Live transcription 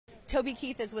Toby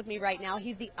Keith is with me right now.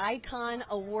 He's the Icon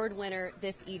Award winner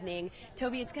this evening.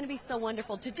 Toby, it's going to be so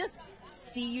wonderful to just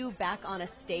see you back on a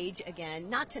stage again,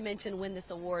 not to mention win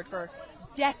this award for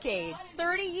decades,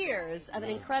 30 years of an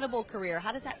incredible career.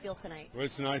 How does that feel tonight? Well,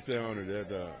 it's nice they honored it.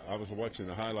 I was watching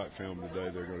the highlight film today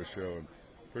they're going to show, and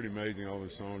pretty amazing, all the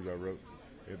songs I wrote.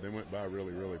 They went by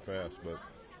really, really fast, but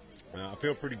I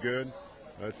feel pretty good.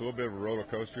 It's a little bit of a roller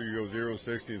coaster. You go 0 to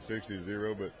 60 and 60 to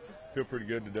 0, but feel pretty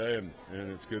good today, and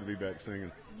it's good to be back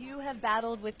singing. You have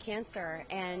battled with cancer,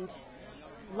 and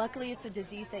luckily it's a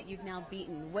disease that you've now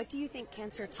beaten. What do you think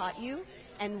cancer taught you,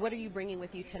 and what are you bringing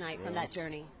with you tonight from that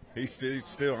journey? I'm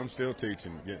still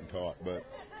teaching, getting taught, but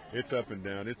it's up and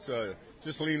down. It's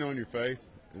just lean on your faith.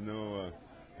 You know,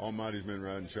 Almighty's been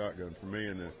riding shotgun for me,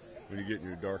 and when you get in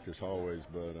your darkest hallways,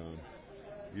 but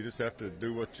you just have to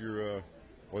do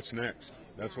what's next.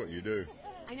 That's what you do.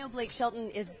 I know Blake Shelton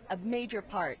is a major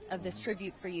part of this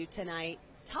tribute for you tonight.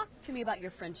 Talk to me about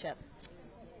your friendship.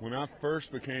 When I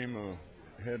first became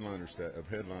a headliner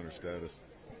status,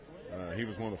 he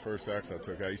was one of the first acts I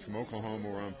took. He's from Oklahoma,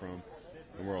 where I'm from,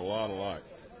 and we're a lot alike,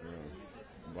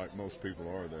 like most people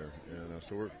are there. And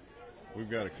so we've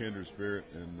got a kindred spirit,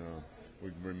 and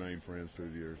we've remained friends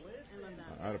through the years. I love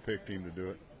that. I'd have picked him to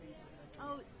do it.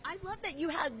 Oh, I love that you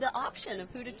had the option of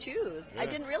who to choose. Yeah. I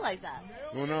didn't realize that.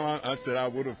 Well, no, I said I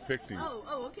would have picked him.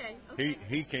 Oh, okay.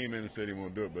 He came in and said he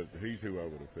won't do it, but he's who I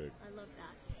would have picked. I love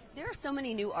that. There are so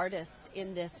many new artists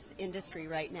in this industry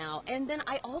right now, and then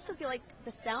I also feel like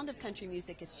the sound of country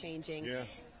music is changing. Yeah.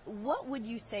 What would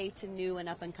you say to new and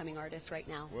up-and-coming artists right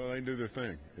now? Well, they do their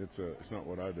thing. It's not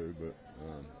what I do, but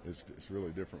it's really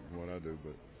different from what I do.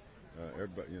 But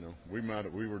everybody,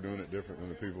 we were doing it different than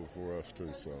the people before us too.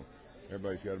 So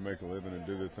everybody's got to make a living and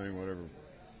do their thing, whatever.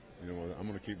 I'm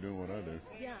going to keep doing what I do.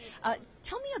 Yeah.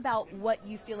 Tell me about what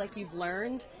you feel like you've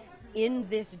learned in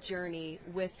this journey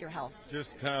with your health.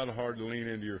 Just how hard to lean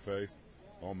into your faith.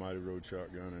 Almighty rode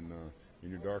shotgun, and in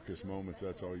your darkest moments,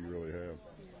 that's all you really have.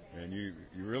 And you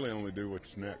really only do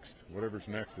what's next. Whatever's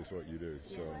next is what you do.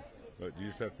 So, but you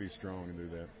just have to be strong and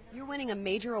do that. You're winning a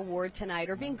major award tonight,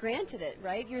 or being granted it,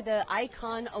 right? You're the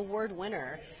Icon Award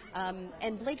winner.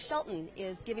 And Blake Shelton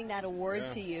is giving that award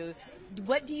to you.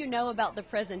 What do you know about the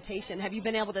presentation? Have you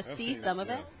been able to see some of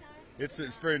it?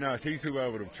 It's very nice. He's who I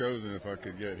would have chosen if I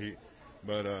could get.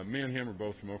 But me and him are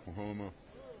both from Oklahoma.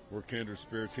 We're kindred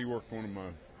spirits. He worked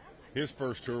his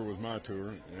first tour was my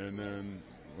tour, and then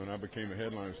when I became a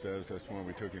headliner status, that's when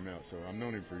we took him out. So I've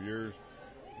known him for years,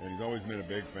 and he's always been a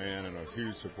big fan and a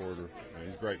huge supporter. And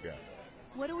he's a great guy.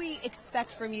 What do we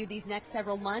expect from you these next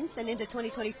several months and into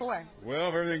 2024? Well,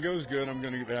 if everything goes good, I'm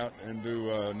going to get out and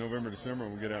do November, December.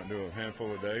 We'll get out and do a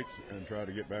handful of dates and try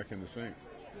to get back in the sync.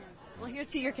 Well,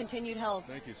 here's to your continued health.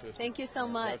 Thank you, sister. Thank you so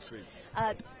much.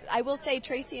 I will say,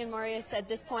 Tracy and Marius, at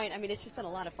this point, I mean, it's just been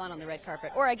a lot of fun on the red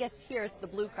carpet. Or I guess here it's the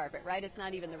blue carpet, right? It's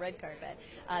not even the red carpet.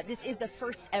 This is the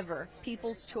first ever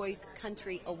People's Choice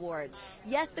Country Awards.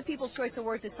 Yes, the People's Choice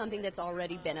Awards is something that's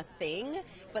already been a thing,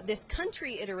 but this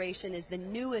country iteration is the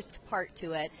newest part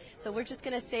to it. So we're just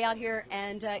going to stay out here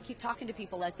and keep talking to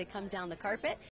people as they come down the carpet.